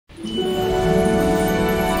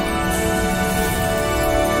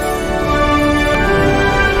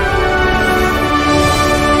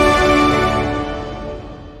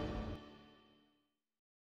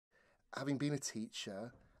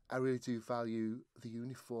teacher, I really do value the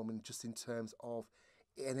uniform, and just in terms of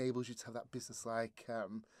it enables you to have that business-like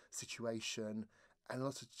situation, and a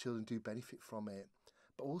lot of children do benefit from it.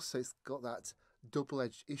 But also it's got that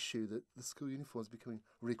double-edged issue that the school uniform is becoming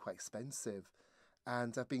really quite expensive.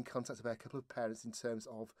 And I've been contacted by a couple of parents in terms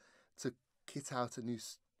of to kit out a new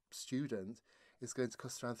student is going to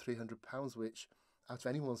cost around £300, which out of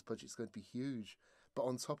anyone's budget is going to be huge. But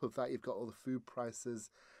on top of that, you've got all the food prices,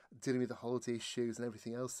 dealing with the holiday issues and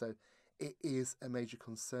everything else. So it is a major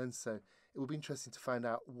concern. So it will be interesting to find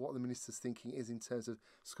out what the minister's thinking is in terms of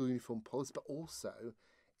school uniform policy, but also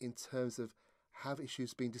in terms of have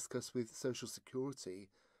issues being discussed with Social Security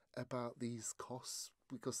about these costs,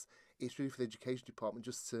 because it's really for the Education Department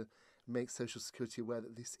just to make Social Security aware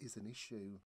that this is an issue.